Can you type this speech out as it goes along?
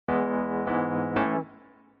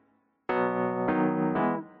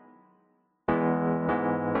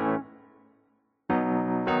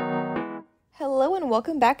Hello and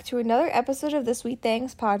welcome back to another episode of the Sweet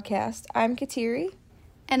Things podcast. I'm Kateri.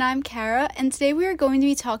 And I'm Kara, and today we are going to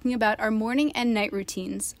be talking about our morning and night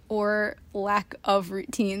routines, or lack of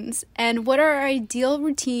routines, and what our ideal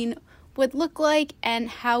routine would look like and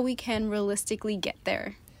how we can realistically get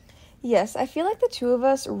there. Yes, I feel like the two of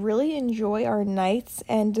us really enjoy our nights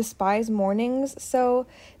and despise mornings, so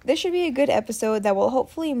this should be a good episode that will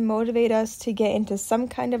hopefully motivate us to get into some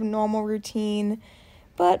kind of normal routine.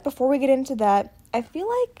 But before we get into that, I feel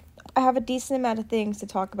like I have a decent amount of things to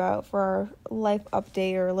talk about for our life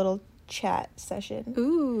update or a little chat session.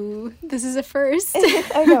 Ooh, this is a first.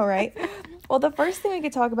 I know, right? Well, the first thing we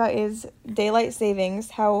could talk about is daylight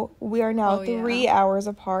savings, how we are now 3 hours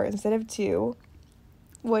apart instead of 2,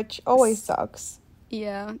 which always sucks.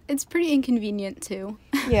 Yeah, it's pretty inconvenient too.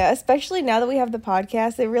 Yeah, especially now that we have the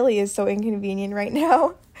podcast, it really is so inconvenient right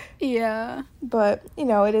now. Yeah. But,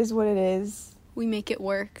 it is what it is. We make it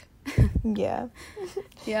work. Yeah.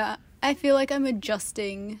 Yeah, I feel like I'm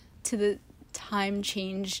adjusting to the time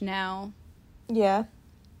change now. Yeah.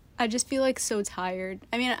 I just feel like so tired.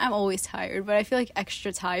 I mean, I'm always tired, but I feel like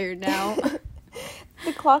extra tired now.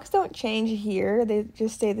 The clocks don't change here. They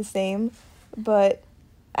just stay the same. But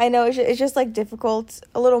I know it's just like difficult,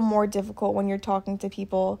 a little more difficult when you're talking to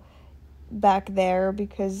people back there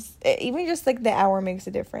because even just like the hour makes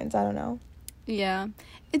a difference. I don't know. Yeah.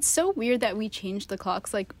 It's so weird that we changed the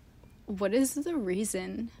clocks. Like, what is the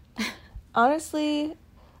reason? Honestly,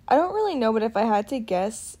 I don't really know, but if I had to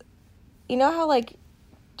guess, you know how like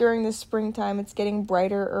during the springtime it's getting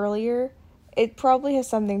brighter earlier? It probably has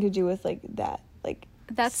something to do with like that. Like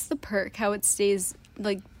that's the perk, how it stays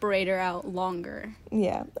like brighter out longer.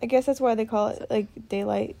 Yeah, I guess that's why they call it like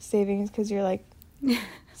daylight savings, because you're like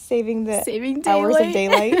saving hours of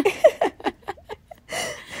daylight.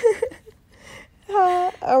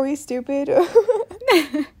 Are we stupid?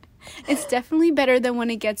 It's definitely better than when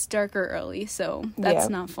it gets darker early, so that's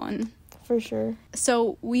not fun. For sure.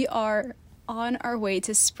 So we are on our way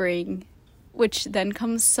to spring, which then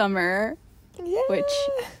comes summer, which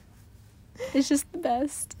is just the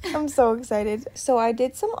best. I'm so excited. So I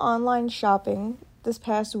did some online shopping this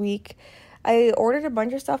past week. I ordered a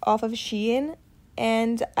bunch of stuff off of Shein,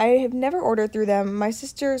 and I have never ordered through them. My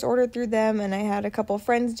sisters ordered through them, and I had a couple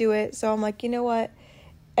friends do it, so I'm like, you know what?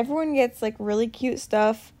 Everyone gets like really cute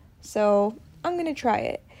stuff, so I'm gonna try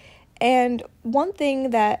it. And one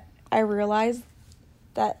thing that I realized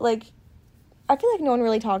that like I feel like no one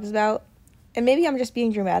really talks about, and maybe I'm just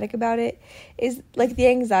being dramatic about it, is like the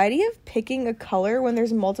anxiety of picking a color when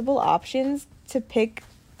there's multiple options to pick.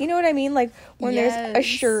 You know what I mean? Like when there's a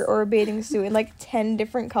shirt or a bathing suit in like 10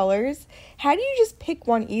 different colors. How do you just pick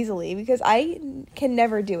one easily? Because I can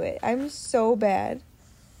never do it. I'm so bad.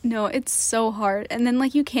 No, it's so hard. And then,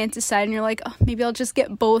 like, you can't decide, and you're like, oh, maybe I'll just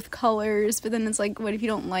get both colors. But then it's like, what if you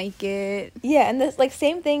don't like it? Yeah, and this, like,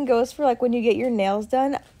 same thing goes for, like, when you get your nails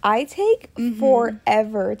done. I take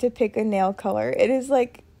forever to pick a nail color. It is,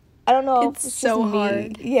 like, I don't know. It's so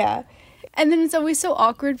hard. Yeah. And then it's always so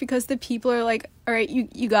awkward because the people are like, all right,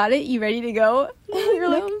 you got it? You ready to go? You're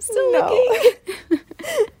like, I'm still looking.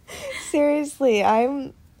 Seriously, I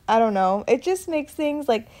don't know. It just makes things,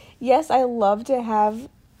 like, yes, I love to have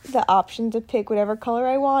the option to pick whatever color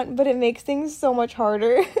I want, but it makes things so much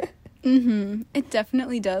harder. It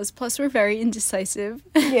definitely does. Plus, we're very indecisive.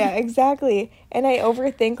 Yeah, exactly. And I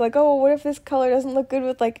overthink, like, oh, what if this color doesn't look good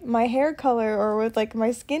with, like, my hair color or with, like,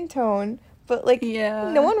 my skin tone? But, like,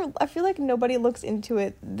 I feel like nobody looks into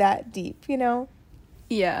it that deep, you know?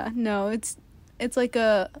 Yeah, no, it's like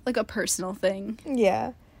a personal thing.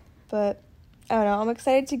 Yeah, but I don't know. I'm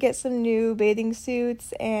excited to get some new bathing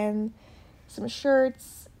suits and some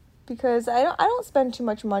shirts, because I don't spend too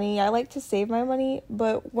much money. I like to save my money,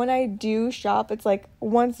 but when I do shop, it's like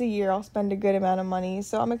once a year I'll spend a good amount of money.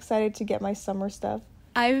 So I'm excited to get my summer stuff.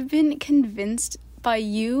 I've been convinced by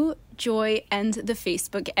you, Joy, and the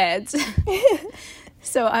Facebook ads.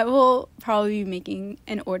 So I will probably be making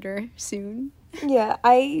an order soon. Yeah,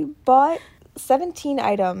 I bought 17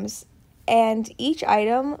 items, and each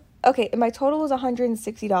item, okay, my total was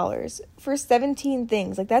 $160 for 17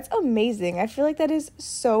 things. Like, that's amazing. I feel like that is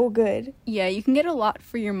so good. Yeah, you can get a lot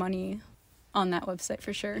for your money on that website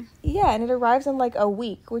for sure. Yeah, and it arrives in like a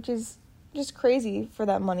week, which is just crazy for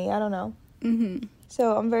that money. I don't know.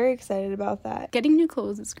 So I'm very excited about that. Getting new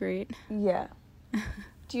clothes is great. Yeah.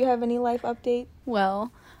 Do you have any life update?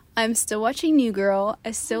 Well, I'm still watching New Girl.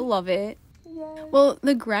 I still love it. Yes. Well,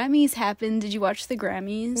 the Grammys happened. Did you watch the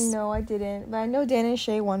Grammys? No, I didn't. But I know Dan and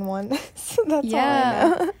Shay won one. So that's all I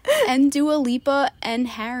know. And Dua Lipa and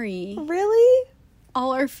Harry. Really?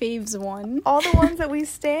 All our faves won. All the ones that we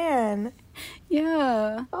stan.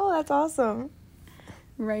 Yeah. Oh, that's awesome.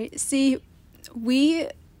 Right. See, we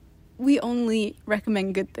only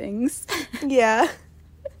recommend good things. Yeah.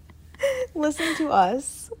 Listen to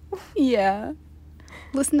us. Yeah.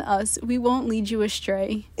 Listen to us. We won't lead you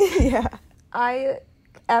astray. Yeah.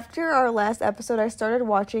 After our last episode, I started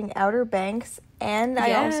watching Outer Banks, and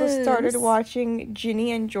I also started watching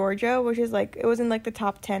Ginny and Georgia, which is like, it was in like the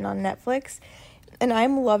top 10 on Netflix, and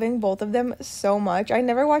I'm loving both of them so much. I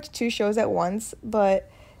never watched two shows at once, but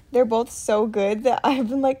they're both so good that I've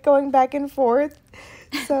been like going back and forth,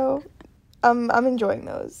 so I'm enjoying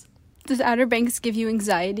those. Does Outer Banks give you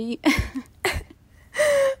anxiety?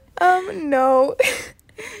 No.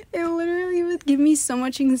 It literally would give me so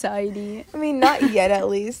much anxiety. I mean, not yet, at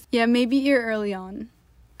least. Yeah, maybe you're early on.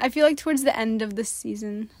 I feel like towards the end of this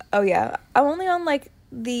season. Oh, yeah. I'm only on, like,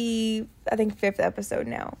 I think, 5th episode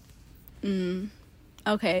now.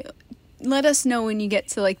 Okay. Let us know when you get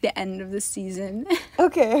to, like, the end of the season.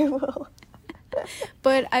 Okay, I will.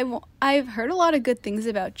 But I've heard a lot of good things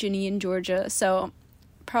about Ginny and Georgia, so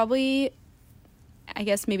probably, I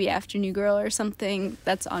guess maybe after New Girl or something,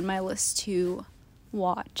 that's on my list to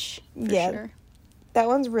watch, for sure. That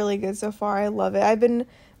one's really good so far. I love it. I've been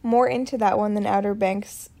more into that one than Outer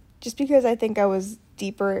Banks, just because I think I was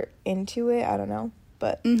deeper into it. I don't know.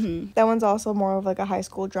 But that one's also more of like a high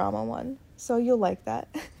school drama one. So you'll like that.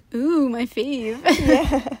 Ooh, my fave.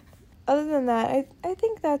 Yeah. Other than that, I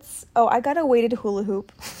think that's... Oh, I got a weighted hula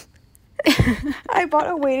hoop. I bought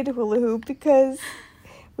a weighted hula hoop because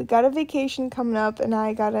we got a vacation coming up and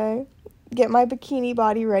I gotta get my bikini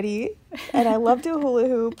body ready, and I love to hula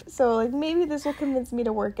hoop, so like maybe this will convince me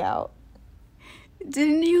to work out.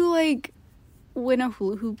 Didn't you like win a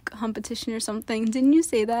hula hoop competition or something? Didn't you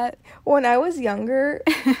say that? When I was younger,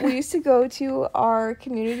 we used to go to our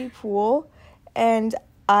community pool, and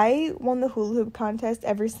I won the hula hoop contest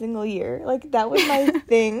every single year. Like, that was my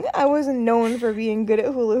thing. I was known for being good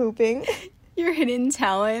at hula hooping. Your hidden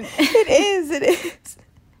talent. It is.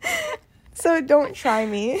 So don't try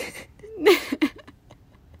me.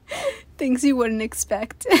 Things you wouldn't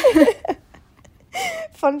expect.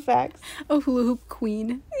 Fun facts. A hula hoop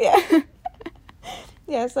queen. Yeah.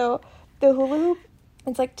 Yeah, so the hula hoop,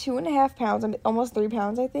 it's like 2.5 pounds, almost 3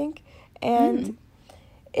 pounds, I think. And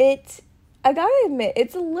I gotta admit,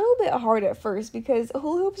 it's a little bit hard at first because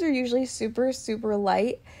hula hoops are usually super, super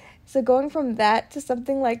light. So going from that to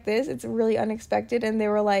something like this, it's really unexpected. And they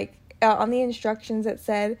were like, on the instructions it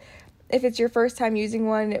said, if it's your first time using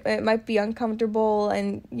one, it might be uncomfortable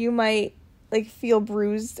and you might like feel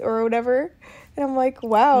bruised or whatever. And I'm like,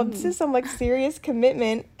 wow, this is some like serious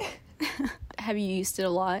commitment. Have you used it a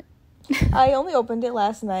lot? I only opened it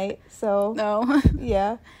last night, so No.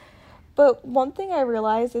 Yeah. But one thing I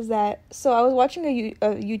realized is that, so I was watching a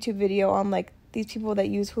YouTube video on like these people that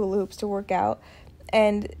use hula hoops to work out,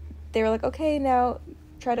 and they were like, okay, now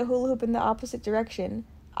try to hula hoop in the opposite direction.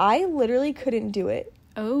 I literally couldn't do it.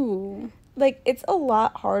 Oh. Like, it's a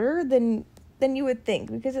lot harder than you would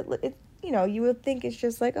think, because it you know, you would think it's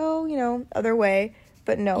just like, oh, you know, other way,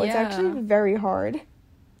 but no, It's actually very hard.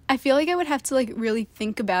 I feel like I would have to like really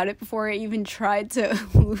think about it before I even tried to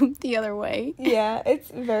loop the other way. Yeah, it's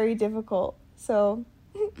very difficult. So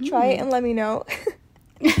try it and let me know.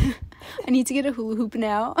 I need to get a hula hoop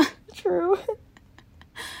now. True.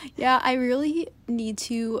 Yeah, I really need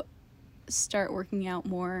to start working out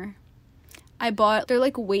more. They're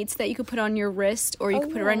like weights that you could put on your wrist or you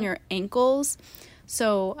could put around your ankles.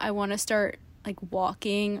 So I want to start like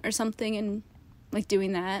walking or something and like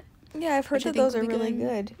doing that. Yeah, I've heard that those are really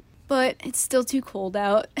good. But it's still too cold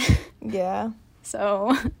out. Yeah.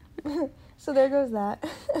 So. So there goes that.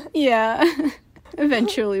 Yeah.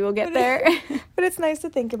 Eventually we'll get there. But it's nice to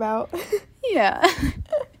think about. Yeah.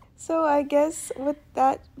 So I guess with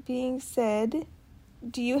that being said,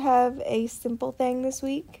 do you have a simple thing this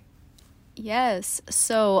week? Yes.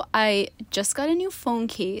 So I just got a new phone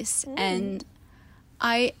case and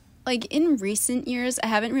I like in recent years I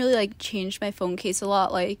haven't really like changed my phone case a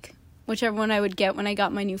lot. Like whichever one I would get when I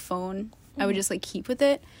got my new phone, I would just like keep with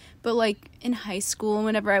it. But like in high school,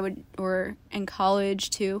 whenever or in college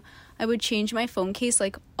too, I would change my phone case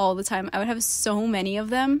like all the time. I would have so many of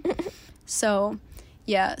them. So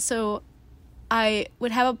yeah, so I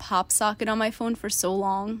would have a pop socket on my phone for so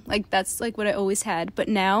long. Like that's like what I always had. But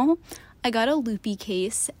now I got a loopy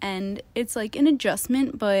case and it's like an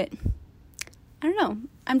adjustment, but I don't know.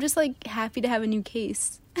 I'm just like happy to have a new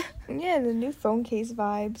case. Yeah, the new phone case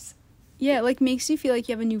vibes. Yeah, it like makes you feel like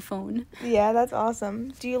you have a new phone. Yeah, that's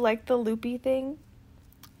awesome. Do you like the loopy thing?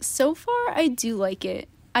 So far, I do like it.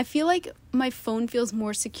 I feel like my phone feels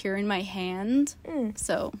more secure in my hand.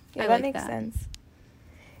 So yeah, I that like makes that. sense.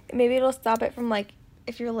 maybe it'll stop it from, like,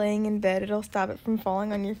 if you're laying in bed, it'll stop it from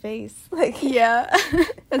falling on your face. Like, Yeah.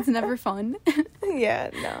 That's never fun. yeah,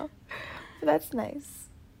 no. But that's nice.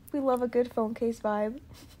 We love a good phone case vibe.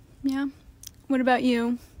 Yeah. What about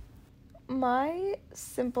you? My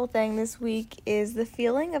simple thing this week is the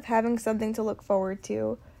feeling of having something to look forward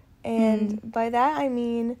to. And by that, I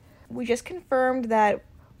mean, we just confirmed that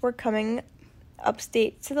we're coming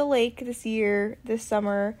upstate to the lake this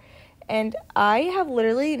summer. And I have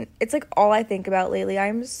literally, it's like all I think about lately.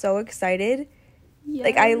 I'm so excited. Yes.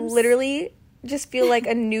 Like, I literally just feel like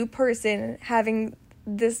a new person having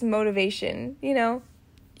this motivation, you know?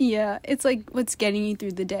 Yeah, it's like what's getting you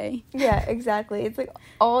through the day. Yeah, exactly. It's like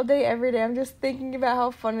all day, every day, I'm just thinking about how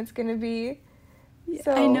fun it's gonna be.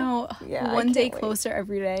 So, I know. Yeah, One day wait. closer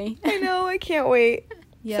every day. I know, I can't wait.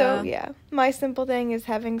 Yeah. So, yeah, my simple thing is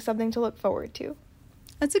having something to look forward to.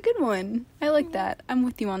 That's a good one. I like that. I'm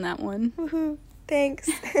with you on that one. Woohoo. Thanks.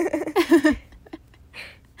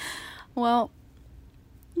 Well,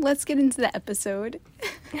 let's get into the episode.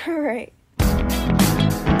 All right.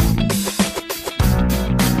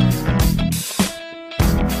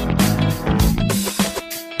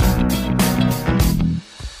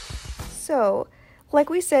 So, like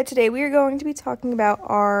we said today, we are going to be talking about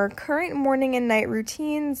our current morning and night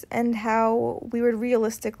routines and how we would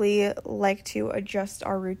realistically like to adjust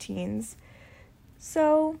our routines.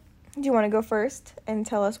 So, do you want to go first and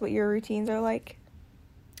tell us what your routines are like?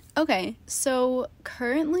 Okay, so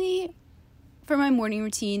currently for my morning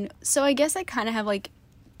routine, so I guess I kind of have like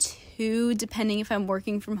two, depending if I'm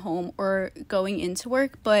working from home or going into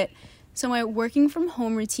work. But so my working from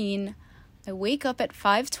home routine, I wake up at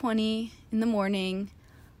 5:20 in the morning.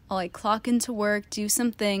 I'll like clock into work, do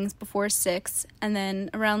some things before 6, and then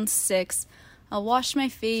around 6, I'll wash my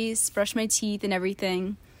face, brush my teeth and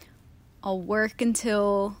everything. I'll work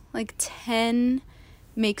until like 10,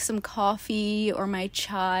 make some coffee or my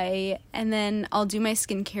chai, and then I'll do my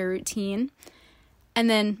skincare routine. And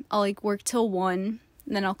then I'll like work till 1,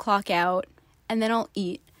 and then I'll clock out, and then I'll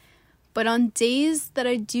eat. But on days that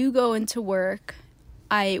I do go into work,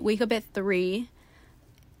 I wake up at 3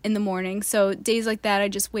 in the morning. So days like that, I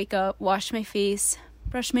just wake up, wash my face,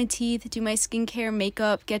 brush my teeth, do my skincare,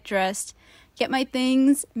 makeup, get dressed, get my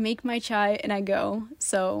things, make my chai, and I go.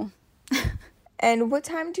 So. And what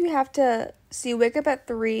time do you have to, so you wake up at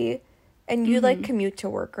 3 and you like commute to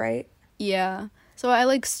work, right? Yeah. So I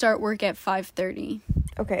like start work at 5:30.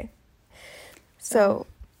 Okay. So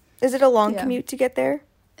is it a long Yeah. commute to get there?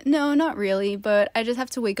 No, not really, but I just have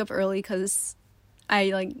to wake up early because I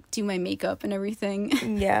like do my makeup and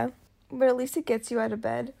everything. Yeah. But at least it gets you out of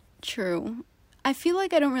bed. True. I feel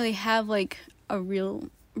like I don't really have like a real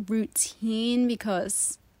routine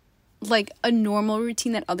because like a normal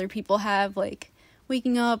routine that other people have, like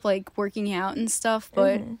waking up, like working out and stuff,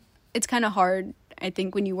 but it's kind of hard, I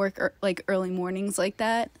think, when you work like early mornings like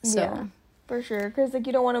that. So Yeah, for sure. Because like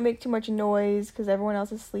you don't want to make too much noise because everyone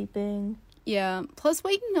else is sleeping. yeah. Plus,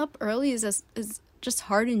 waking up early is just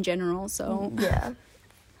hard in general. So Yeah,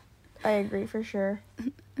 I agree for sure.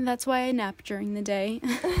 that's why I nap during the day.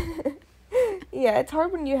 Yeah, it's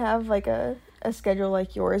hard when you have like a schedule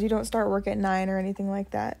like yours. You don't start work at 9 or anything like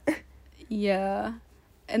that. Yeah.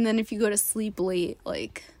 And then if you go to sleep late,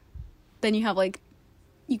 like, then you have, like,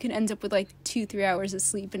 you can end up with, like, 2-3 hours of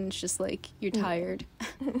sleep, and it's just, like, you're tired.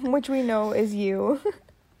 Which we know is you.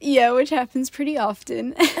 Yeah, which happens pretty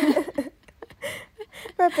often.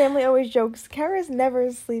 My family always jokes, Kara's never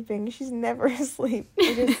sleeping. She's never asleep.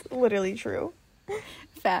 It is literally true.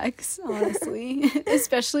 Facts, honestly.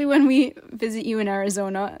 Especially when we visit you in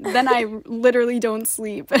Arizona. Then I literally don't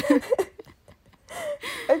sleep.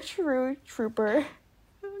 A true trooper.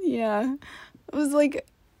 Yeah. It was like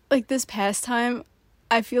this past time,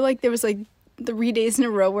 I feel like there was like 3 days in a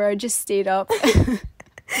row where I just stayed up.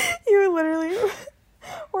 You were literally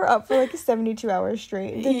were up for like 72 hours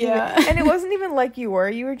straight. Yeah. And it wasn't even like you were.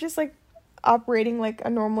 You were just like operating like a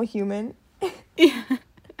normal human. Yeah.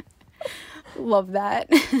 Love that.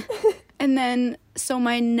 And then, so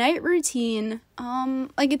my night routine,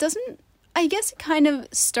 like it doesn't, I guess it kind of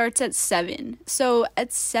starts at 7. So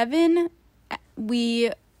at 7,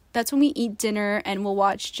 that's when we eat dinner and we'll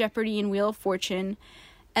watch Jeopardy and Wheel of Fortune.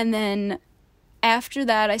 And then after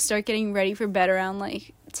that, I start getting ready for bed around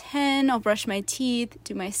like 10. I'll brush my teeth,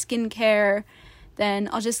 do my skincare. Then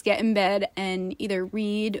I'll just get in bed and either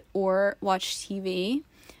read or watch TV.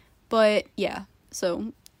 But yeah,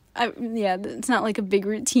 so it's not like a big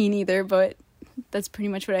routine either, but that's pretty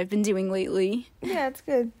much what I've been doing lately. Yeah, it's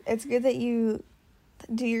good. It's good that you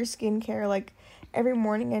do your skincare like every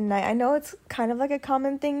morning and night. I know it's kind of like a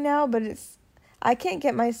common thing now, but I can't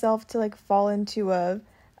get myself to like fall into a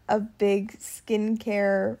a big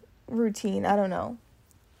skincare routine. I don't know.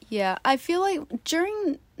 Yeah, I feel like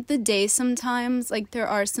during the day sometimes, like, there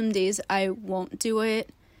are some days I won't do it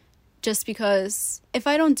just because if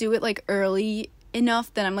I don't do it, like, early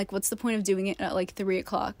enough, then I'm like, what's the point of doing it at, like, 3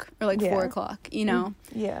 o'clock or, like, 4 o'clock, you know?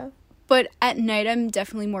 Yeah. But at night, I'm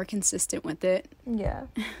definitely more consistent with it. Yeah.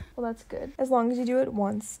 Well, that's good. As long as you do it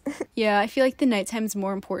once. Yeah, I feel like the nighttime is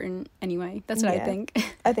more important anyway. That's what I think.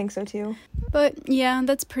 I think so, too. But, yeah,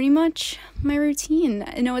 that's pretty much my routine.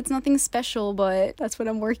 I know it's nothing special, but that's what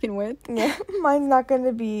I'm working with. Yeah, mine's not going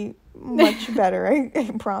to be much better,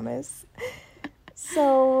 I promise.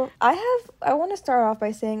 So, I want to start off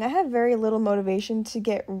by saying I have very little motivation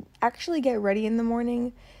to actually get ready in the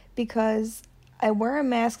morning because I wear a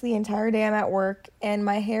mask the entire day I'm at work, and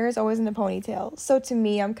my hair is always in a ponytail. So to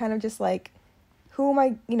me, I'm kind of just like,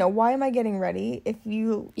 why am I getting ready if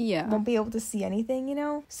you won't be able to see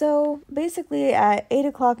anything? So basically at 8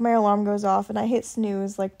 o'clock, my alarm goes off, and I hit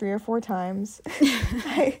snooze like 3 or 4 times.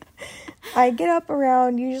 I get up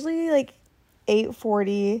around usually like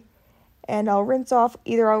 8:40, and I'll rinse off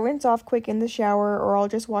quick in the shower, or I'll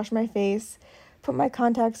just wash my face, put my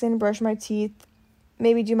contacts in, brush my teeth,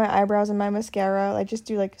 maybe do my eyebrows and my mascara. I just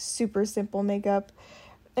do like super simple makeup.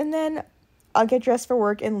 And then I'll get dressed for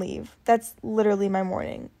work and leave. That's literally my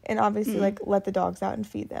morning. And obviously like let the dogs out and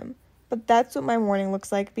feed them. But that's what my morning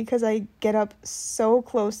looks like because I get up so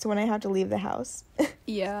close to when I have to leave the house.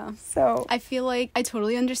 Yeah. So I feel like I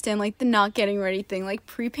totally understand like the not getting ready thing. Like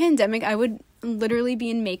pre-pandemic, I would literally be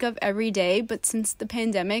in makeup every day. But since the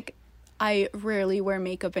pandemic, I rarely wear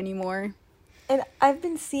makeup anymore. And I've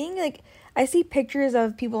been seeing I see pictures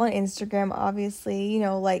of people on Instagram, obviously,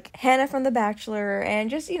 like Hannah from The Bachelor and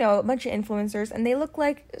just, a bunch of influencers, and they look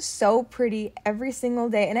like so pretty every single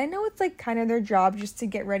day. And I know it's like kind of their job just to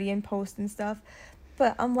get ready and post and stuff,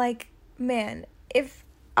 but I'm like, man, if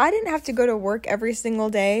I didn't have to go to work every single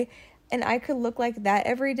day and I could look like that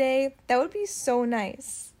every day, that would be so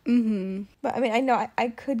nice. Mm-hmm. But I mean, I know I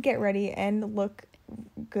could get ready and look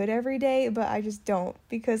good every day, but I just don't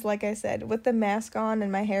because like I said, with the mask on and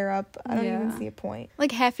my hair up, I don't even see a point.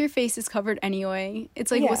 Like half your face is covered anyway. It's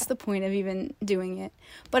like what's the point of even doing it?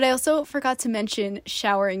 But I also forgot to mention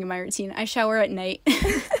showering in my routine. I shower at night.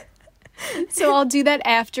 So I'll do that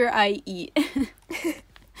after I eat.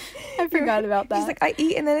 I forgot about that. Just like I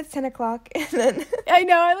eat and then it's 10 o'clock and then I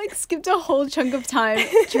know, I like skipped a whole chunk of time.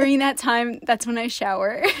 During that time, that's when I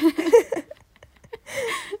shower.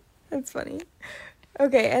 That's funny.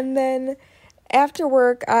 Okay, and then after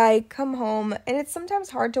work, I come home, and it's sometimes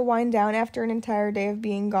hard to wind down after an entire day of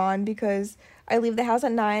being gone because I leave the house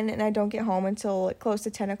at 9 and I don't get home until like, close to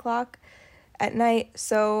 10 o'clock at night.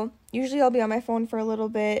 So usually I'll be on my phone for a little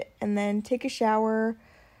bit and then take a shower.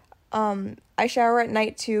 I shower at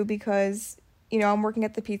night too because, I'm working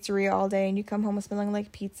at the pizzeria all day and you come home smelling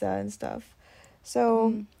like pizza and stuff.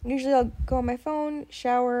 So usually I'll go on my phone,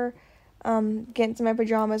 shower, get into my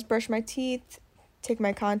pajamas, brush my teeth, take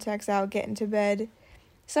my contacts out, get into bed.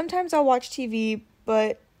 Sometimes I'll watch TV,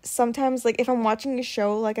 but sometimes, like, if I'm watching a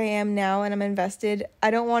show like I am now and I'm invested,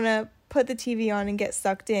 I don't want to put the TV on and get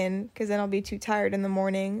sucked in because then I'll be too tired in the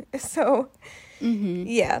morning. So,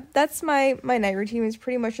 yeah, that's my night routine is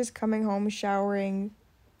pretty much just coming home, showering,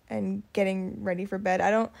 and getting ready for bed.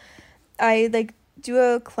 I do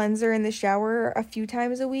a cleanser in the shower a few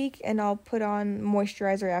times a week, and I'll put on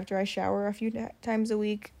moisturizer after I shower a few times a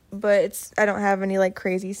week. But I don't have any, like,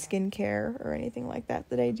 crazy skincare or anything like that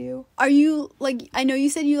I do. Are you, like, I know you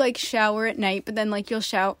said you, like, shower at night, but then, like, you'll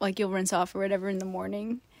rinse off or whatever in the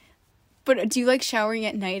morning. But do you like showering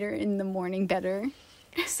at night or in the morning better?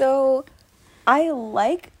 So, I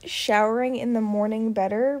like showering in the morning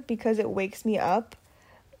better because it wakes me up.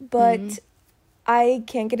 But I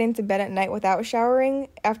can't get into bed at night without showering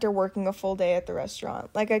after working a full day at the restaurant.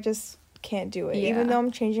 Like, I just can't do it. Yeah. Even though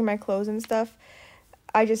I'm changing my clothes and stuff,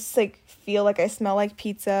 I just, like, feel like I smell like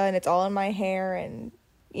pizza and it's all in my hair and,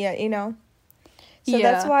 So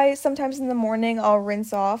that's why sometimes in the morning I'll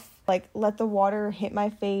rinse off, like, let the water hit my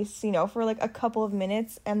face, for, like, a couple of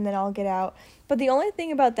minutes and then I'll get out. But the only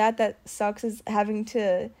thing about that sucks is having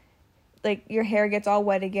to, like, your hair gets all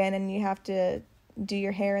wet again and you have to do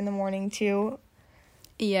your hair in the morning, too.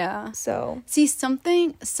 Yeah. So. See,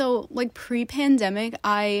 like, pre-pandemic,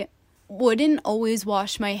 I wouldn't always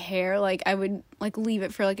wash my hair. Like, I would, like, leave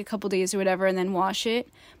it for, like, a couple days or whatever and then wash it.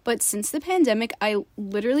 But since the pandemic, I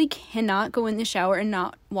literally cannot go in the shower and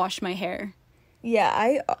not wash my hair.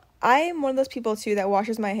 Yeah, I am one of those people, too, that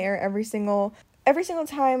washes my hair every single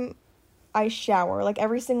time I shower. Like,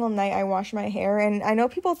 every single night I wash my hair. And I know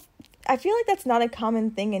I feel like that's not a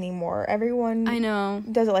common thing anymore. Everyone I know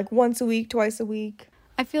does it, like, once a week, twice a week.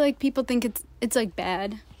 I feel like people think it's like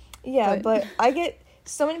bad. Yeah, but I get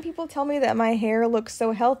so many people tell me that my hair looks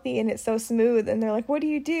so healthy and it's so smooth, and they're like, what do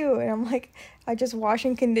you do? And I'm like, I just wash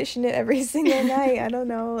and condition it every single night. I don't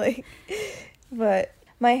know, like, but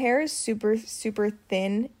my hair is super, super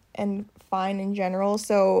thin and fine in general,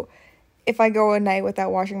 so if I go a night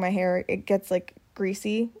without washing my hair, it gets, like,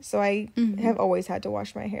 greasy, so I have always had to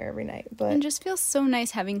wash my hair every night. But it just feels so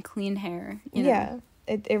nice having clean hair, you know? Yeah,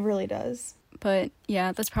 it really does. But,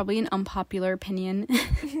 yeah, that's probably an unpopular opinion.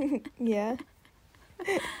 Yeah.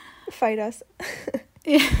 Fight us.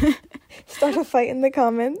 Yeah. Start a fight in the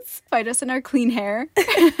comments. Fight us in our clean hair.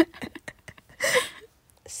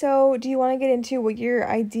 So, do you want to get into what your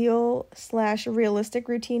ideal/realistic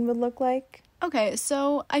routine would look like? Okay,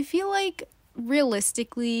 so I feel like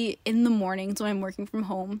realistically in the mornings when I'm working from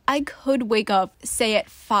home, I could wake up, say at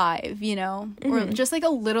 5, you know, or just like a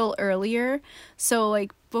little earlier. So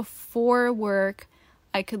like before work,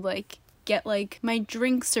 I could like get like my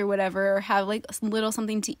drinks or whatever, or have like a little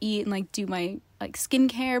something to eat and like do my like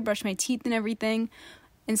skincare, brush my teeth and everything,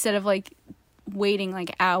 instead of like waiting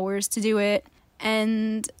like hours to do it.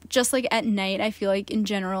 And just like at night, I feel like in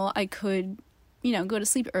general I could, you know, go to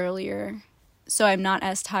sleep earlier so I'm not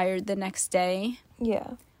as tired the next day.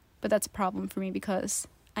 Yeah. But that's a problem for me because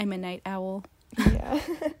I'm a night owl. Yeah.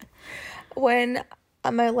 When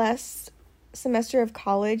my last semester of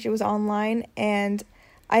college, it was online, and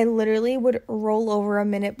I literally would roll over a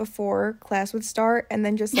minute before class would start and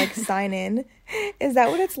then just like sign in. Is that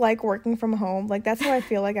what it's like working from home? Like, that's how I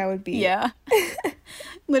feel like I would be. Yeah.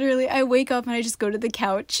 Literally, I wake up and I just go to the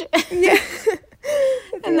couch. Yeah.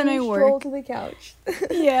 And then I work. Roll to the couch.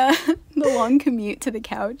 Yeah. The long commute to the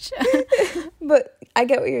couch. But I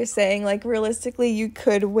get what you're saying. Like, realistically, you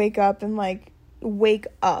could wake up and like wake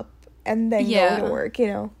up and then go to work, you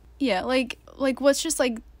know? Yeah, like what's just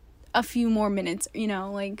like a few more minutes, you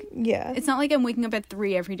know, like, yeah, it's not like I'm waking up at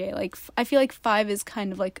 3 every day. Like, I feel like 5 is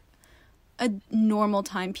kind of like a normal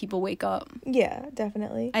time people wake up. Yeah,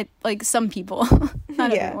 definitely. Like some people,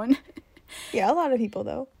 not everyone. Yeah, a lot of people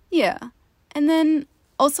though. Yeah. And then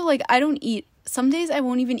also, like, I don't eat, some days I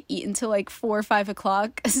won't even eat until like 4 or 5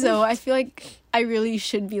 o'clock, so I feel like I really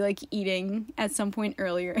should be like eating at some point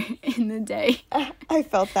earlier in the day. I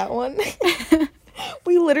felt that one.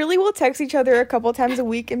 We literally will text each other a couple times a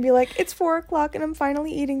week and be like, it's 4 o'clock and I'm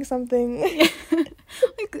finally eating something.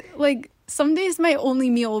 like some days my only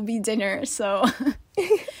meal will be dinner, so.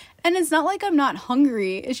 And it's not like I'm not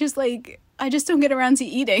hungry. It's just like, I just don't get around to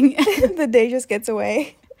eating. The day just gets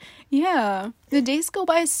away. Yeah. The days go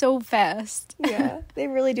by so fast. Yeah, they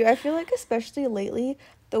really do. I feel like especially lately,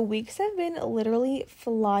 the weeks have been literally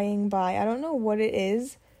flying by. I don't know what it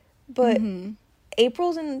is, but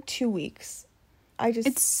April's in 2 weeks.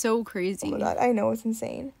 It's so crazy. Oh my god, I know, it's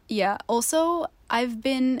insane. Yeah. Also,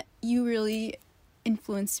 you really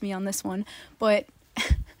influenced me on this one, but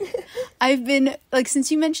I've been, like,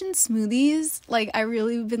 since you mentioned smoothies, like, I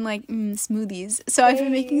really been like, smoothies. So I've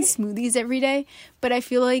been making smoothies every day, but I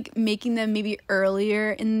feel like making them maybe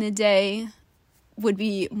earlier in the day would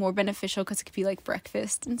be more beneficial because it could be, like,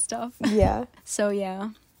 breakfast and stuff. Yeah. So, yeah.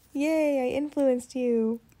 Yay, I influenced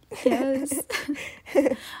you. Yes.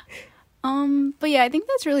 But yeah, I think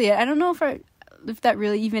that's really it. I don't know if that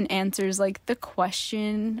really even answers, like, the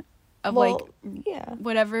question of,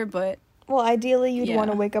 whatever, but... Well, ideally, you'd want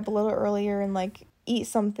to wake up a little earlier and, like, eat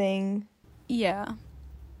something. Yeah.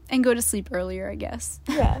 And go to sleep earlier, I guess.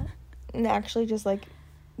 Yeah. And actually just, like,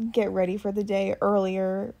 get ready for the day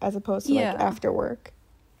earlier as opposed to, like, after work.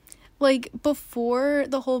 Like, before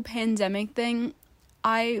the whole pandemic thing,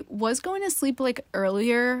 I was going to sleep, like,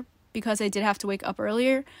 earlier because I did have to wake up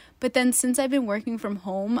earlier. But then since I've been working from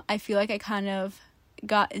home, I feel like I kind of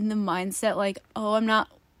got in the mindset, like, oh, I'm not,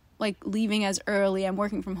 like, leaving as early. I'm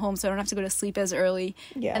working from home, so I don't have to go to sleep as early.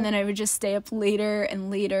 Yeah. And then I would just stay up later,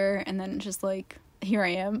 and then just, like, here I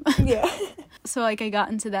am. Yeah. So, like, I got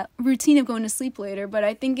into that routine of going to sleep later, but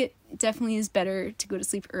I think it definitely is better to go to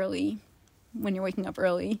sleep early when you're waking up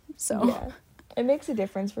early. So yeah, it makes a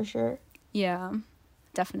difference for sure. Yeah,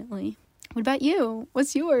 definitely. What about you?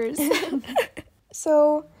 What's yours?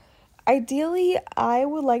 So, ideally, I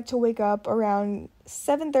would like to wake up around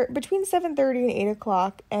between 7:30 and 8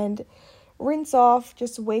 o'clock and rinse off,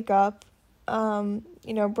 just wake up,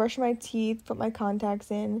 brush my teeth, put my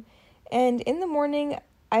contacts in. And in the morning,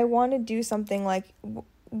 I want to do something like,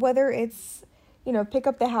 whether it's, pick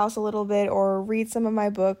up the house a little bit or read some of my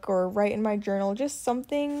book or write in my journal, just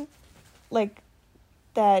something like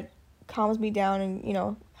that calms me down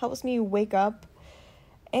and, helps me wake up.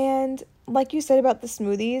 And like you said about the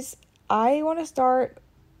smoothies, I want to start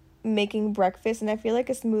making breakfast, and I feel like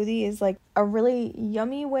a smoothie is like a really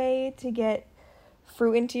yummy way to get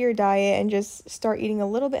fruit into your diet and just start eating a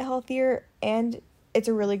little bit healthier. And it's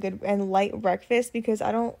a really good and light breakfast, because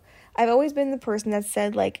I've always been the person that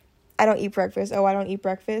said, like, I don't eat breakfast. Oh, I don't eat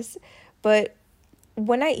breakfast. But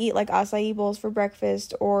when I eat like acai bowls for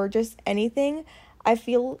breakfast or just anything, I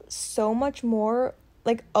feel so much more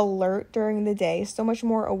like alert during the day, so much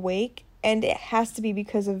more awake. And it has to be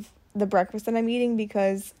because of the breakfast that I'm eating,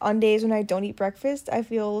 because on days when I don't eat breakfast, I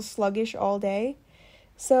feel sluggish all day.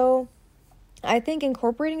 So I think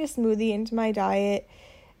incorporating a smoothie into my diet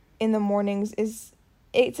in the mornings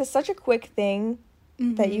such a quick thing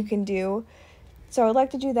that you can do. So I would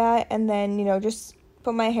like to do that, and then, just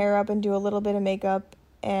put my hair up and do a little bit of makeup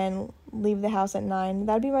and leave the house at 9.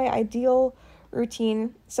 That'd be my ideal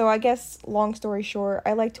routine. So I guess, long story short,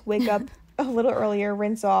 I like to wake up a little earlier,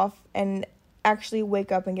 rinse off, and actually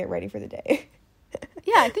wake up and get ready for the day.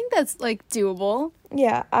 Yeah, I think that's like doable.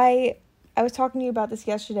 Yeah, I was talking to you about this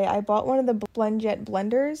yesterday. I bought one of the BlendJet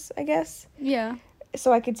blenders, I guess. Yeah.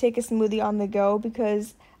 So I could take a smoothie on the go,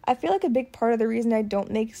 because I feel like a big part of the reason I don't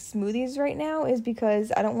make smoothies right now is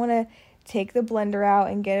because I don't want to take the blender out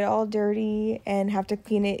and get it all dirty and have to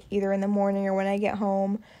clean it either in the morning or when I get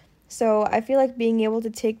home. So I feel like being able to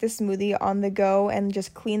take the smoothie on the go and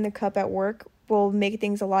just clean the cup at work will make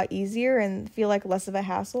things a lot easier and feel like less of a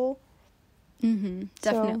hassle.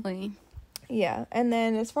 Definitely. So, yeah. And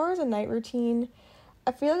then as far as a night routine,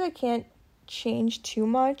 I feel like I can't change too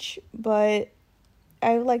much, but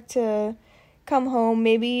I like to come home.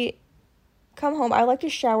 I like to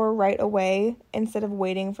shower right away instead of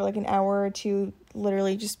waiting for like an hour or two,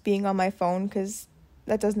 literally just being on my phone, because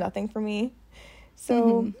that does nothing for me.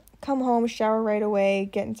 So come home, shower right away,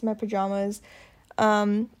 get into my pajamas,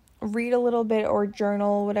 read a little bit or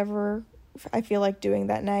journal, whatever I feel like doing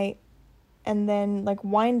that night, and then like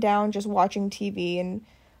wind down just watching TV and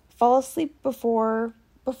fall asleep before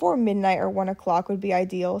midnight or 1 o'clock would be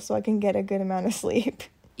ideal, so I can get a good amount of sleep.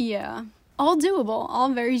 Yeah. All doable. All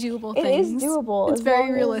very doable things. It is doable. It's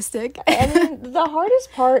very realistic. I mean, the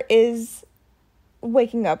hardest part is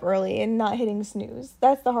waking up early and not hitting snooze.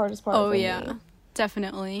 That's the hardest part for me.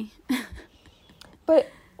 Definitely. But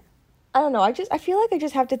I don't know. I feel like I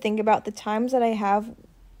just have to think about the times that I have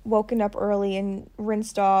woken up early and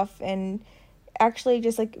rinsed off and actually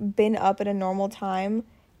just like been up at a normal time,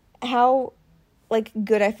 how like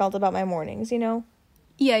good I felt about my mornings,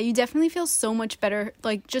 Yeah, you definitely feel so much better,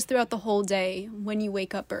 like, just throughout the whole day when you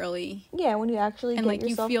wake up early. Yeah, when you actually and, get like,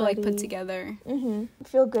 yourself you feel, ready. like, put together. You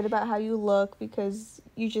feel good about how you look, because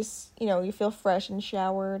you just, you feel fresh and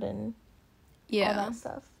showered and all that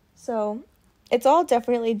stuff. So, it's all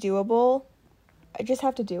definitely doable. I just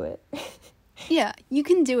have to do it. Yeah, you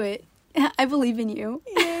can do it. I believe in you.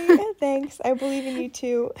 Yeah, thanks. I believe in you,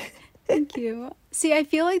 too. Thank you. See, I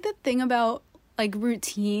feel like the thing about like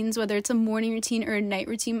routines, whether it's a morning routine or a night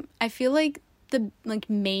routine, I feel like the like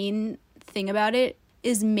main thing about it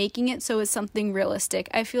is making it so it's something realistic.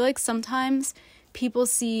 I feel like sometimes people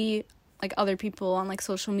see like other people on like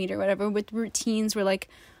social media or whatever with routines where like,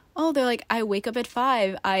 oh, they're like, I wake up at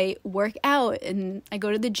 5, I work out and I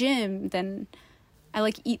go to the gym, then I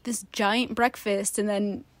like eat this giant breakfast, and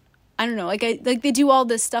then I don't know, like they do all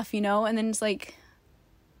this stuff, and then it's like,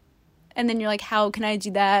 and then you're like, how can I do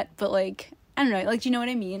that? But like, I don't know, like, do you know what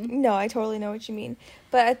I mean? No, I totally know what you mean.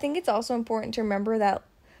 But I think it's also important to remember that,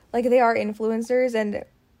 like, they are influencers, and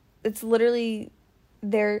it's literally,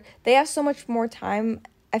 they have so much more time,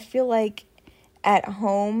 I feel like, at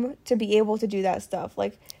home to be able to do that stuff.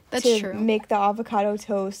 Like, that's to true. Make the avocado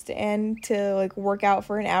toast and to, like, work out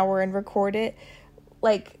for an hour and record it.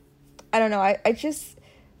 Like, I don't know, I just...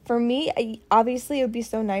 For me, obviously, it would be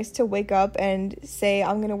so nice to wake up and say,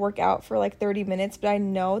 I'm going to work out for, like, 30 minutes, but I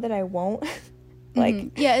know that I won't.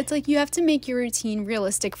 Like... Yeah, it's like you have to make your routine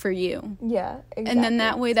realistic for you. Yeah, exactly. And then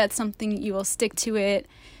that way, that's something you will stick to it,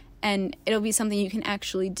 and it'll be something you can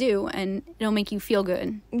actually do, and it'll make you feel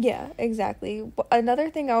good. Yeah, exactly. Another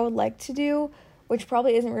thing I would like to do, which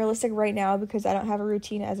probably isn't realistic right now because I don't have a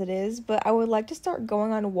routine as it is, but I would like to start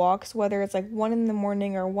going on walks, whether it's, like, 1 in the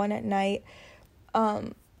morning or 1 at night.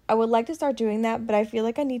 I would like to start doing that, but I feel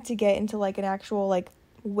like I need to get into, like, an actual, like,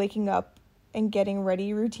 waking up and getting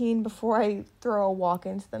ready routine before I throw a walk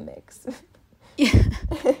into the mix. Yeah.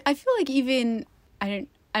 I feel like even, I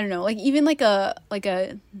don't know, like, even, like a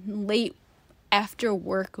late after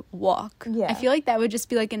work walk. Yeah. I feel like that would just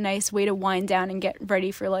be, like, a nice way to wind down and get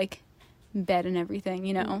ready for, like, bed and everything,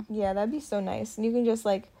 Yeah, that'd be so nice. And you can just,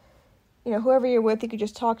 like, whoever you're with, you could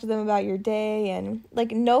just talk to them about your day and,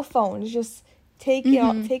 like, no phones, just... Take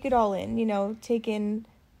it all in, take in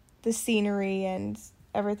the scenery and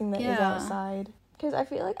everything that is Yeah. outside. Because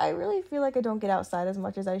I really feel like I don't get outside as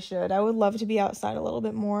much as I should. I would love to be outside a little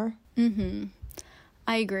bit more. Mm-hmm.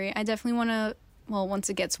 I agree. I definitely want to, well, once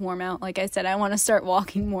it gets warm out, like I said, I want to start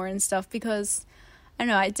walking more and stuff because, I don't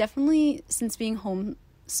know, I definitely, since being home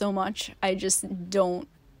so much, I just don't,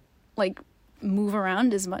 like, move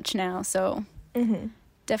around as much now. So,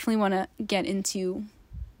 definitely want to get into,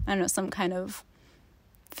 I don't know, some kind of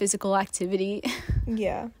physical activity.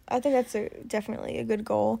 Yeah, I think that's definitely a good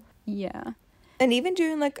goal. Yeah. And even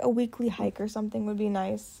doing, like, a weekly hike or something would be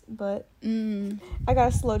nice, but I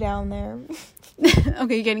gotta slow down there.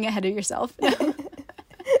 Okay, you're getting ahead of yourself.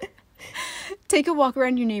 Take a walk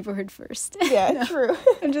around your neighborhood first. Yeah, No, true.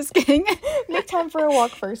 I'm just kidding. Make time for a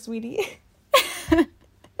walk first, sweetie.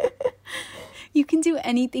 You can do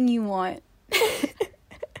anything you want.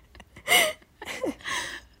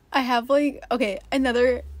 I have, like, okay,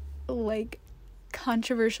 another, like,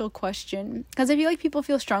 controversial question. Because I feel like people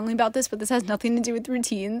feel strongly about this, but this has nothing to do with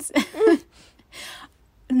routines.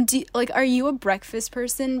 Are you a breakfast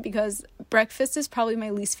person? Because breakfast is probably my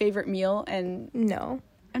least favorite meal, and No.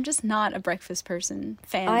 I'm just not a breakfast fan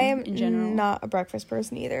I am in general. not a breakfast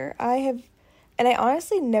person either. I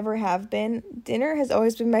honestly never have been. Dinner has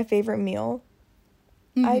always been my favorite meal.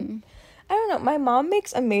 Mm-hmm. I don't know. My mom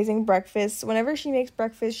makes amazing breakfasts. Whenever she makes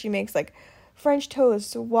breakfast, she makes like French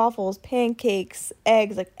toast, waffles, pancakes,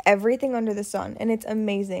 eggs, like everything under the sun, and it's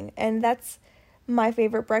amazing. And that's my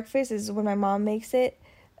favorite breakfast is when my mom makes it.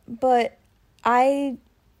 But I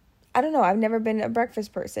don't know. I've never been a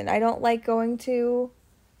breakfast person. I don't like going to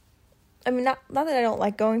not that I don't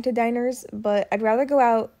like going to diners, but I'd rather go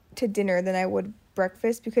out to dinner than I would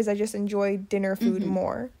breakfast because I just enjoy dinner food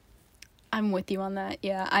more. I'm with you on that.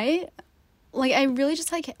 Yeah, I really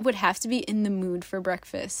just like would have to be in the mood for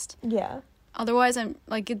breakfast. Yeah. Otherwise, I'm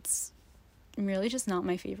like, it's really just not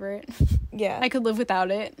my favorite. Yeah. I could live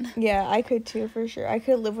without it. Yeah, I could too, for sure. I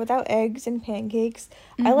could live without eggs and pancakes.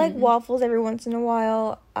 I like waffles every once in a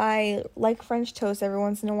while. I like French toast every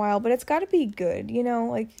once in a while, but it's got to be good, you know?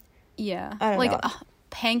 Like, Yeah. I don't know.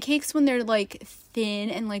 Pancakes when they're like thin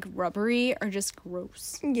and like rubbery are just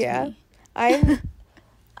gross. Yeah. To me.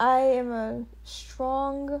 I am a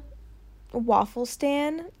strong waffle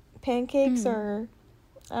stan. Pancakes are,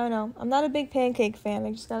 I don't know. I'm not a big pancake fan,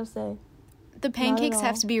 I just gotta say. The pancakes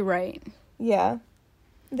have to be right. Yeah.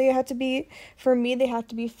 They have to be, for me, they have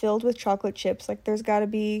to be filled with chocolate chips. Like, there's gotta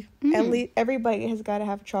be, at least, every bite has gotta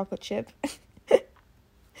have a chocolate chip.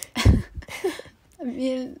 I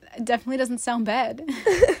mean, it definitely doesn't sound bad.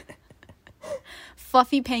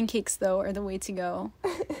 Fluffy pancakes, though, are the way to go.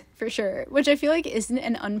 For sure. Which I feel like isn't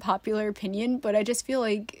an unpopular opinion, but I just feel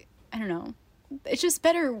like, I don't know. It's just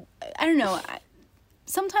better. I don't know.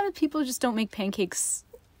 Sometimes people just don't make pancakes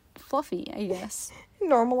fluffy, I guess.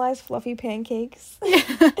 Normalize fluffy pancakes.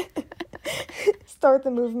 Start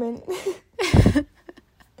the movement.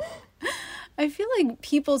 I feel like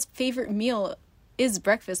people's favorite meal is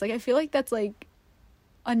breakfast. Like, I feel like that's like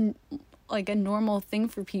a normal thing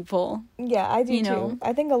for people. Yeah, I do you know? too.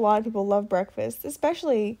 I think a lot of people love breakfast,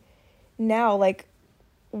 especially now, like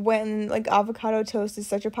when like avocado toast is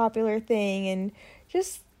such a popular thing and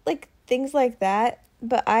just like things like that.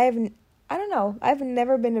 But I don't know. I've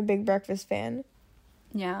never been a big breakfast fan.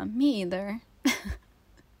 Yeah, me either.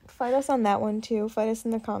 Fight us on that one too. Fight us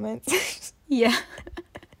in the comments. Yeah.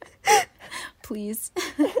 Please.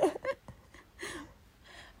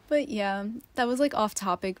 But yeah, that was like off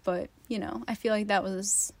topic, but you know, I feel like that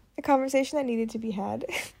was A conversation that needed to be had.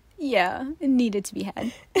 yeah, it needed to be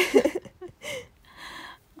had.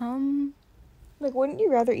 Like, wouldn't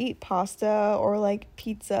you rather eat pasta or like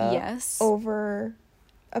pizza Yes. over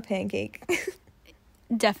a pancake?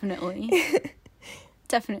 Definitely.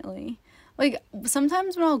 Definitely. Like,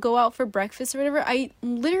 sometimes when I'll go out for breakfast or whatever, I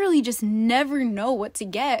literally just never know what to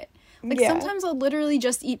get. Like, Yeah. sometimes I'll literally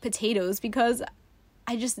just eat potatoes because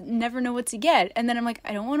I just never know what to get. And then I'm like,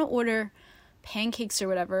 I don't want to order pancakes or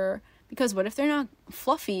whatever because what if they're not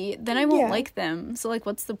fluffy? Then I won't Yeah. like them. So, like,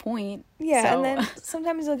 what's the point? Yeah, So- and then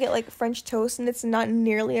sometimes you'll get like French toast and it's not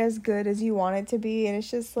nearly as good as you want it to be, and it's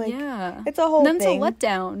just like, yeah. it's a whole Then thing. it's a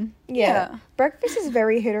letdown. Yeah. Breakfast is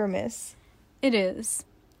very hit or miss. It is.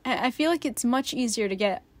 I feel like it's much easier to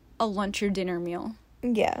get a lunch or dinner meal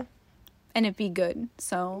Yeah. and it be good.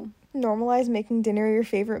 So, Normalize making dinner your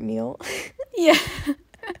favorite meal. yeah.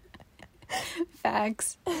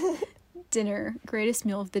 Facts. Dinner, greatest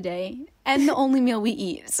meal of the day, and the only meal we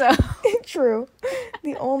eat. So, True.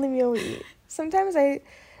 The only meal we eat. Sometimes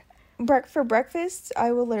for breakfast,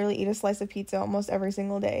 I will literally eat a slice of pizza almost every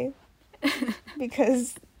single day.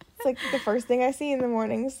 Because it's like the first thing I see in the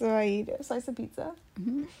morning, so I eat a slice of pizza.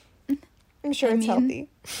 I'm sure it's healthy.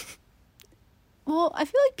 Well, I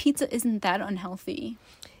feel like pizza isn't that unhealthy.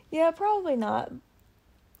 Yeah, probably not.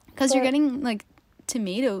 Because you're getting, like,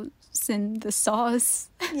 tomatoes in the sauce.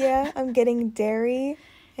 Yeah, I'm getting dairy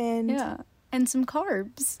and... Yeah, and some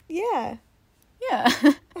carbs. Yeah. Yeah.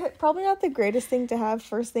 Probably not the greatest thing to have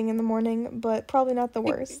first thing in the morning, but probably not the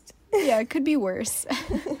worst. Yeah, it could be worse.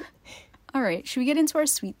 All right, should we get into our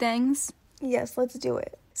sweet things? Yes, let's do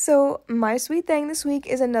it. So, my sweet thing this week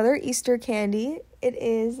is another Easter candy. It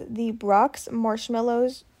is the Brock's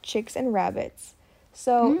Marshmallows, Chicks and Rabbits.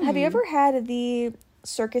 So, have you ever had the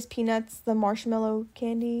Circus Peanuts, the marshmallow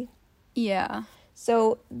candy? Yeah.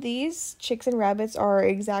 So, these Chicks and Rabbits are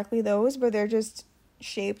exactly those, but they're just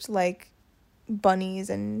shaped like bunnies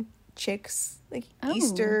and chicks, like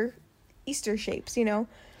Easter shapes, you know?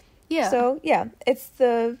 Yeah. So, yeah, it's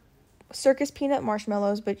the Circus Peanut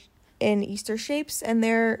marshmallows, but in Easter shapes, and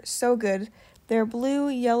they're so good. They're blue,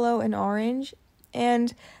 yellow, and orange,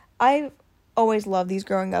 and I always loved these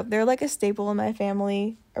growing up. They're like a staple in my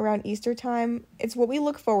family around Easter time. It's what we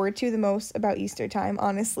look forward to the most about Easter time,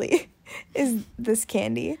 honestly, is this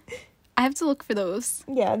candy. I have to look for those.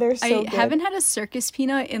 Yeah, they're so good. I haven't had a circus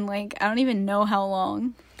peanut in, like, I don't even know how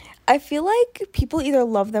long. I feel like people either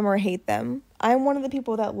love them or hate them. I'm one of the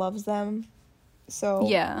people that loves them, so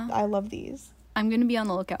yeah, I love these. I'm going to be on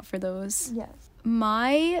the lookout for those. Yes.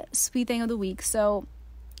 My sweet thing of the week, so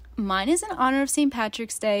mine is in honor of St.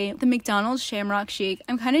 Patrick's Day, the McDonald's Shamrock Shake.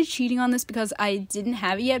 I'm kind of cheating on this because I didn't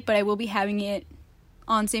have it yet, but I will be having it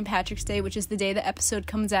on St. Patrick's Day, which is the day the episode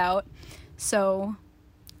comes out. So,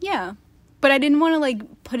 yeah. But I didn't want to,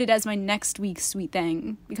 like, put it as my next week's sweet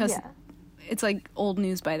thing because it's, like, old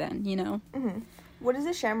news by then, you know? Mm-hmm. What is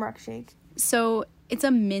a Shamrock Shake? So, it's a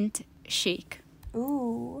mint shake.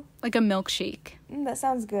 Ooh. Like a milkshake. That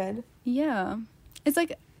sounds good. Yeah. It's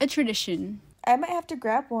like a tradition. I might have to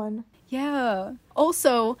grab one. Yeah.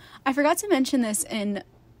 Also, I forgot to mention this in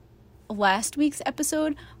last week's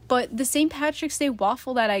episode, but the St. Patrick's Day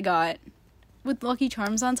waffle that I got with Lucky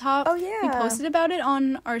Charms on top. Oh, yeah. We posted about it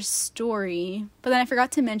on our story, but then I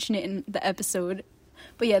forgot to mention it in the episode.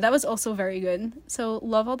 But yeah, that was also very good. So,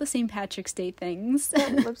 love all the St. Patrick's Day things.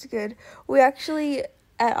 That looks good. We actually,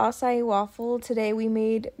 at Acai Waffle today, we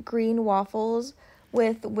made green waffles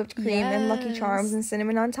with whipped cream and Lucky Charms and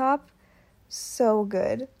cinnamon on top. So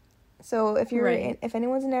good. So if you're if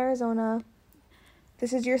anyone's in Arizona,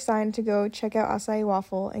 this is your sign to go check out Acai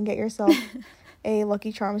Waffle and get yourself a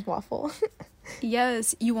Lucky Charms waffle.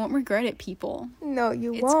 Yes, you won't regret it, people. No,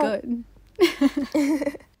 you won't. It's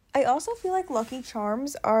good. I also feel like Lucky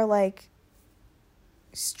Charms are like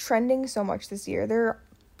trending so much this year.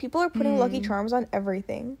 People are putting Lucky Charms on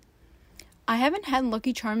everything. I haven't had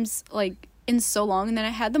Lucky Charms like in so long, and then I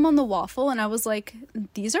had them on the waffle and I was like,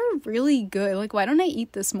 these are really good. Like, why don't I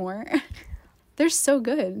eat this more? They're so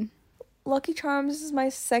good. Lucky Charms is my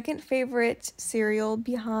second favorite cereal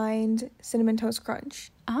behind Cinnamon Toast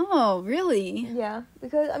Crunch. Oh, really? Yeah,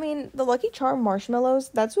 because I mean, the Lucky Charm marshmallows,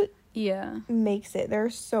 that's what makes it. They're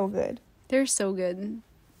so good. They're so good.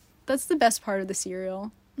 That's the best part of the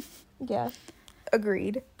cereal. Yeah.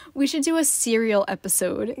 Agreed. We should do a cereal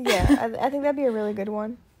episode. Yeah, I think that'd be a really good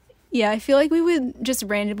one. Yeah, I feel like we would just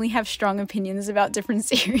randomly have strong opinions about different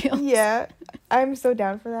cereals. Yeah, I'm so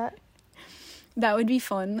down for that. That would be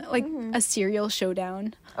fun. Like a cereal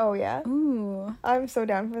showdown. Oh, yeah. Ooh. I'm so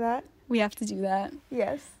down for that. We have to do that.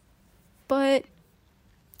 Yes. But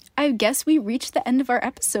I guess we reached the end of our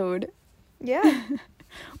episode. Yeah.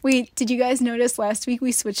 Wait, did you guys notice last week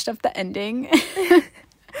we switched up the ending?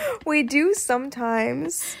 We do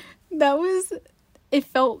sometimes. That was... It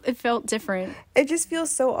felt different. It just feels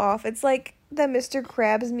so off. It's like the Mr.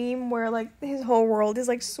 Krabs meme where, like, his whole world is,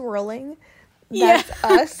 like, swirling. That's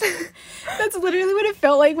us. That's literally what it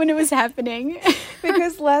felt like when it was happening.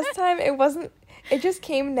 Because last time it just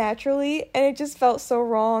came naturally, and it just felt so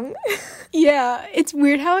wrong. Yeah, it's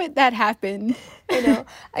weird how that happened. I know.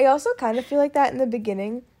 I also kind of feel like that in the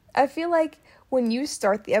beginning. I feel like when you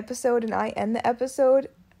start the episode and I end the episode,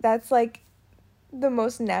 that's, like, the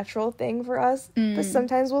most natural thing for us, but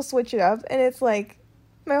sometimes we'll switch it up and it's like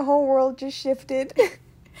my whole world just shifted.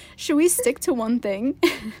 Should we stick to one thing?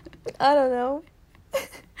 I don't know.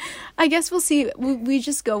 I guess we'll see. We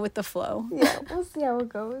just go with the flow. Yeah, we'll see how it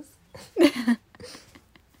goes.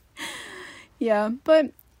 Yeah,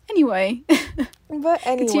 but anyway.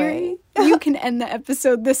 Kateri, you can end the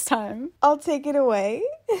episode this time. I'll take it away.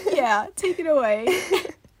 Yeah, take it away.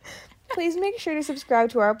 Please make sure to subscribe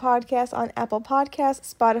to our podcast on Apple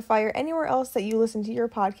Podcasts, Spotify, or anywhere else that you listen to your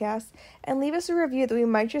podcast, and leave us a review that we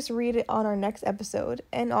might just read it on our next episode.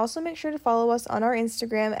 And also make sure to follow us on our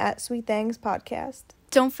Instagram at Sweet Things Podcast.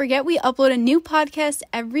 Don't forget we upload a new podcast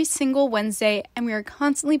every single Wednesday, and we are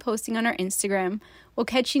constantly posting on our Instagram. We'll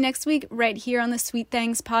catch you next week right here on the Sweet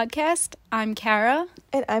Things podcast. I'm Kara.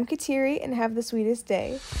 And I'm Kateri, and have the sweetest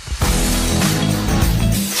day.